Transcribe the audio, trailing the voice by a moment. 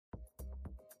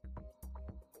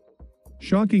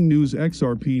Shocking news: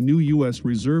 XRP new US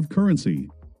reserve currency.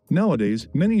 Nowadays,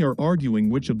 many are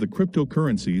arguing which of the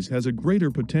cryptocurrencies has a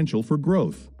greater potential for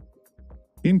growth.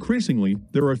 Increasingly,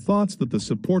 there are thoughts that the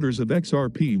supporters of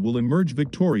XRP will emerge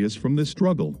victorious from this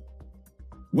struggle.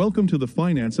 Welcome to the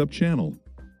Finance Up channel.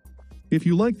 If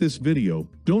you like this video,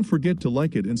 don't forget to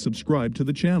like it and subscribe to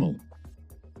the channel.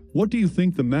 What do you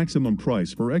think the maximum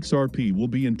price for XRP will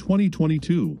be in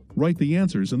 2022? Write the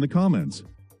answers in the comments.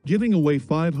 Giving away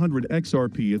 500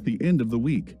 XRP at the end of the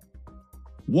week.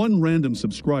 One random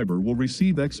subscriber will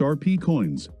receive XRP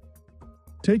coins.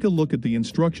 Take a look at the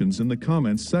instructions in the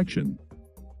comments section.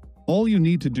 All you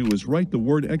need to do is write the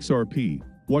word XRP,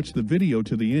 watch the video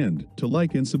to the end to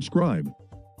like and subscribe.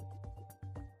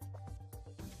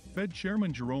 Fed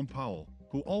Chairman Jerome Powell,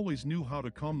 who always knew how to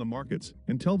calm the markets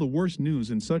and tell the worst news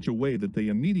in such a way that they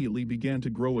immediately began to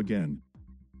grow again.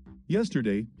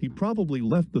 Yesterday, he probably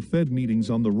left the Fed meetings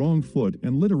on the wrong foot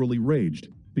and literally raged,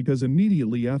 because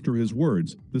immediately after his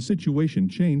words, the situation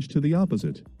changed to the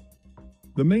opposite.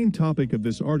 The main topic of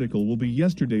this article will be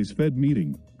yesterday's Fed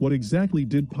meeting. What exactly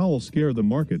did Powell scare the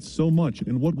markets so much,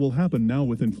 and what will happen now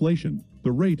with inflation,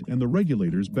 the rate, and the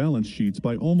regulators' balance sheets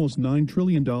by almost $9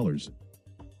 trillion.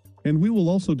 And we will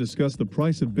also discuss the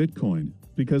price of Bitcoin,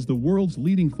 because the world's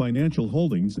leading financial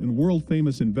holdings and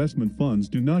world-famous investment funds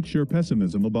do not share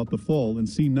pessimism about the fall and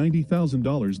see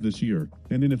 $90,000 this year,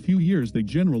 and in a few years they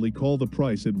generally call the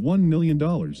price at $1 million.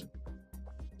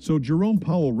 So Jerome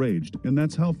Powell raged, and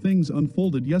that's how things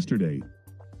unfolded yesterday.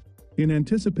 In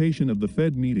anticipation of the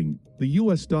Fed meeting, the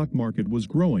US stock market was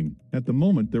growing. At the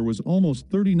moment there was almost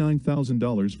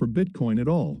 $39,000 for Bitcoin at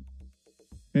all.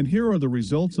 And here are the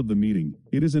results of the meeting.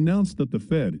 It is announced that the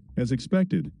Fed, as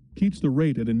expected, keeps the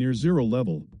rate at a near zero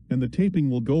level, and the taping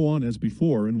will go on as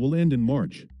before and will end in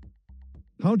March.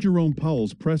 How Jerome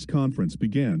Powell's press conference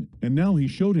began, and now he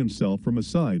showed himself from a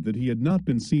side that he had not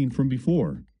been seen from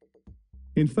before.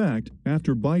 In fact,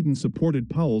 after Biden supported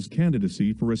Powell's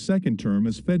candidacy for a second term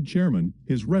as Fed chairman,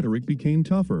 his rhetoric became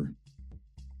tougher.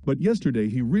 But yesterday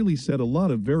he really said a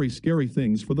lot of very scary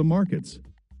things for the markets.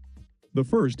 The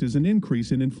first is an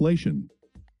increase in inflation.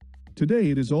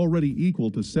 Today it is already equal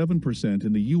to 7%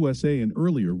 in the USA, and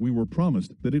earlier we were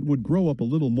promised that it would grow up a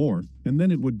little more, and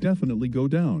then it would definitely go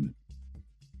down.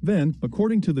 Then,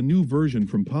 according to the new version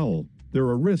from Powell, there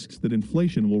are risks that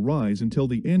inflation will rise until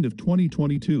the end of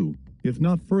 2022, if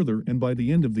not further, and by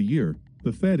the end of the year,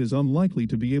 the Fed is unlikely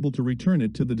to be able to return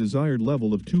it to the desired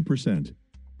level of 2%.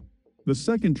 The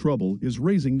second trouble is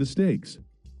raising the stakes.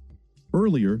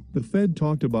 Earlier, the Fed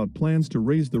talked about plans to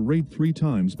raise the rate 3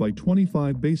 times by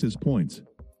 25 basis points.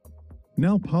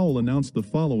 Now Powell announced the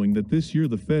following: that this year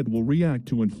the Fed will react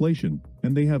to inflation,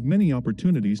 and they have many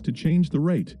opportunities to change the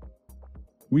rate.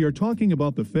 We are talking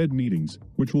about the Fed meetings,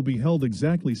 which will be held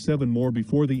exactly 7 more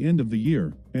before the end of the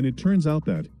year, and it turns out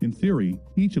that, in theory,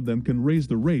 each of them can raise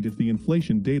the rate if the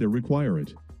inflation data require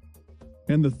it.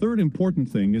 And the third important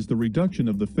thing is the reduction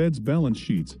of the Fed's balance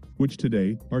sheets, which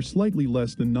today are slightly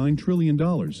less than $9 trillion.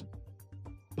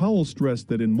 Powell stressed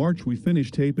that in March we finish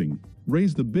taping,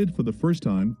 raise the bid for the first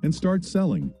time, and start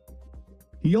selling.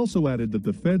 He also added that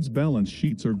the Fed's balance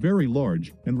sheets are very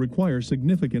large and require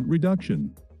significant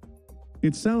reduction.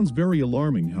 It sounds very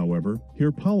alarming, however.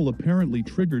 Here Powell apparently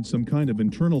triggered some kind of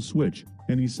internal switch,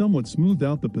 and he somewhat smoothed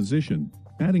out the position,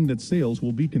 adding that sales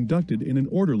will be conducted in an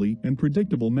orderly and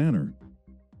predictable manner.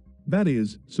 That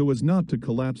is, so as not to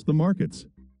collapse the markets.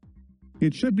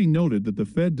 It should be noted that the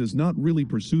Fed does not really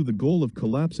pursue the goal of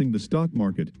collapsing the stock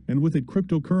market, and with it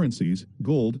cryptocurrencies,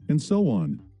 gold, and so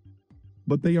on.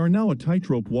 But they are now a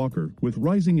tightrope walker, with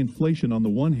rising inflation on the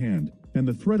one hand, and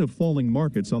the threat of falling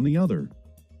markets on the other.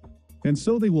 And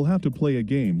so they will have to play a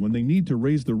game when they need to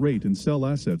raise the rate and sell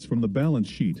assets from the balance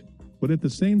sheet, but at the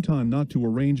same time not to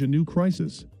arrange a new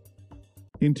crisis.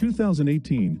 In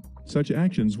 2018, such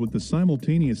actions with the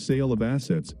simultaneous sale of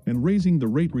assets and raising the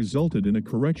rate resulted in a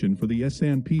correction for the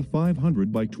S&P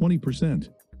 500 by 20%.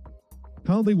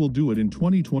 How they will do it in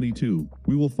 2022,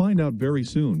 we will find out very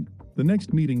soon. The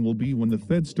next meeting will be when the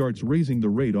Fed starts raising the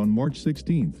rate on March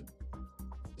 16th.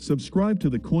 Subscribe to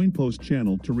the CoinPost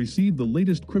channel to receive the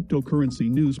latest cryptocurrency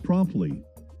news promptly.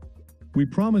 We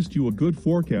promised you a good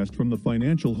forecast from the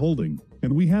financial holding,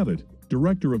 and we have it.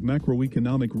 Director of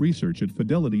Macroeconomic Research at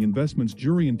Fidelity Investments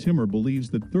Jurian Timmer believes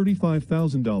that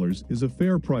 $35,000 is a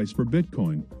fair price for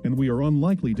Bitcoin, and we are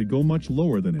unlikely to go much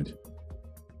lower than it.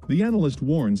 The analyst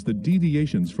warns that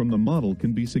deviations from the model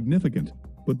can be significant,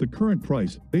 but the current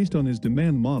price, based on his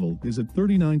demand model, is at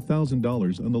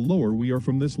 $39,000, and the lower we are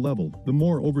from this level, the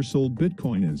more oversold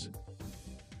Bitcoin is.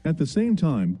 At the same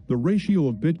time, the ratio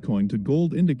of Bitcoin to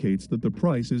gold indicates that the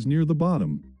price is near the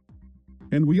bottom.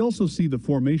 And we also see the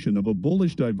formation of a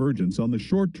bullish divergence on the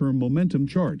short-term momentum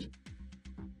chart.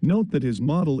 Note that his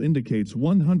model indicates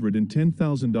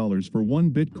 $110,000 for one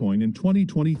Bitcoin in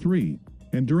 2023,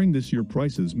 and during this year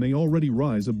prices may already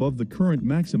rise above the current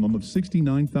maximum of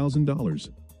 $69,000.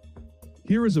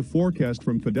 Here is a forecast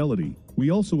from Fidelity. We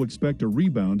also expect a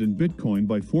rebound in Bitcoin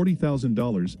by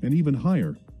 $40,000 and even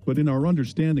higher, but in our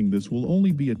understanding this will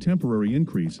only be a temporary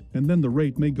increase and then the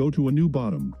rate may go to a new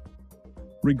bottom.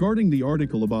 Regarding the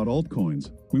article about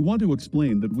altcoins, we want to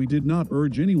explain that we did not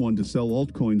urge anyone to sell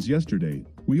altcoins yesterday.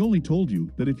 We only told you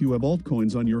that if you have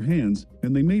altcoins on your hands,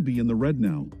 and they may be in the red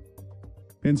now,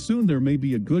 and soon there may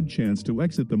be a good chance to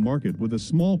exit the market with a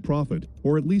small profit,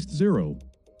 or at least zero.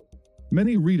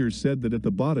 Many readers said that at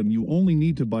the bottom you only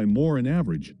need to buy more on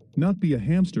average, not be a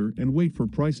hamster and wait for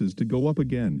prices to go up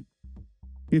again.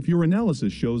 If your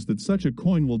analysis shows that such a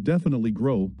coin will definitely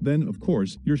grow, then, of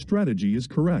course, your strategy is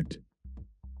correct.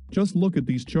 Just look at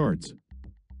these charts.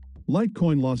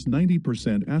 Litecoin lost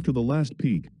 90% after the last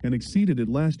peak and exceeded it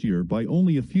last year by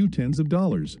only a few tens of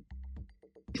dollars.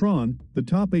 Tron, the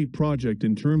top 8 project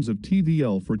in terms of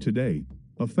TVL for today,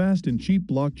 a fast and cheap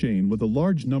blockchain with a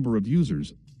large number of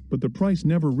users, but the price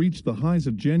never reached the highs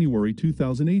of January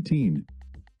 2018.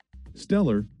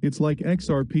 Stellar, it's like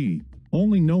XRP,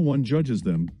 only no one judges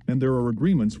them, and there are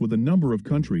agreements with a number of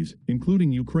countries, including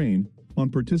Ukraine, on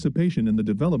participation in the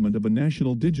development of a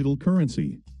national digital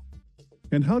currency.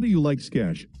 And how do you like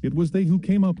Skash? It was they who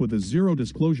came up with a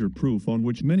zero-disclosure proof on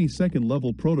which many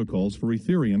second-level protocols for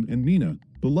Ethereum and Mina,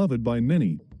 beloved by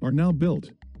many, are now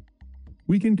built.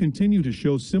 We can continue to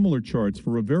show similar charts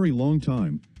for a very long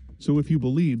time, so if you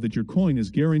believe that your coin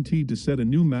is guaranteed to set a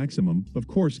new maximum, of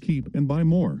course keep and buy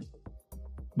more.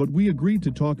 But we agreed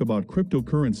to talk about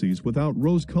cryptocurrencies without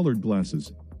rose-colored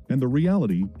glasses, and the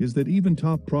reality is that even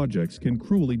top projects can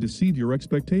cruelly deceive your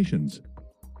expectations.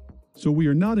 So we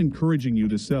are not encouraging you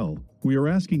to sell, we are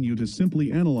asking you to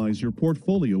simply analyze your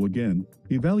portfolio again,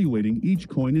 evaluating each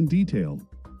coin in detail.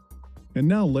 And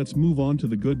now let's move on to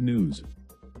the good news.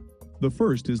 The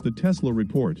first is the Tesla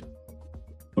report.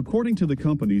 According to the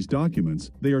company's documents,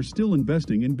 they are still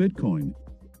investing in Bitcoin.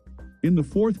 In the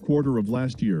fourth quarter of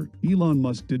last year, Elon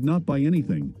Musk did not buy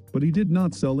anything, but he did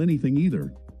not sell anything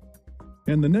either.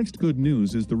 And the next good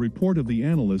news is the report of the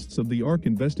analysts of the ARK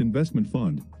Investment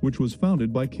Fund, which was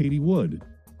founded by Katie Wood.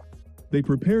 They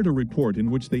prepared a report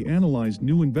in which they analyzed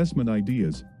new investment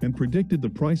ideas and predicted the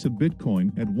price of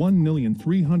Bitcoin at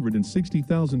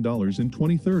 $1,360,000 in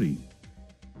 2030.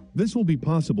 This will be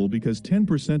possible because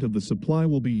 10% of the supply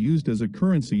will be used as a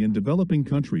currency in developing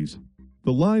countries.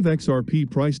 The live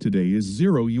XRP price today is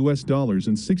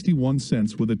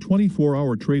 $0.61 with a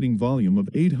 24-hour trading volume of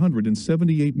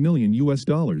 $878 million.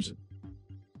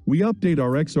 We update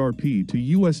our XRP to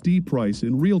USD price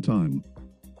in real time.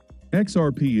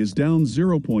 XRP is down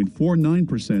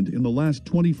 0.49% in the last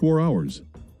 24 hours.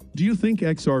 Do you think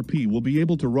XRP will be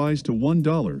able to rise to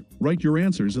 $1? Write your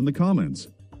answers in the comments.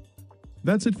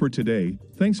 That's it for today.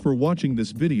 Thanks for watching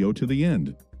this video to the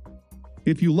end.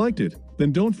 If you liked it,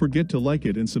 then don't forget to like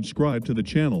it and subscribe to the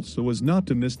channel so as not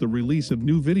to miss the release of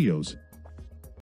new videos.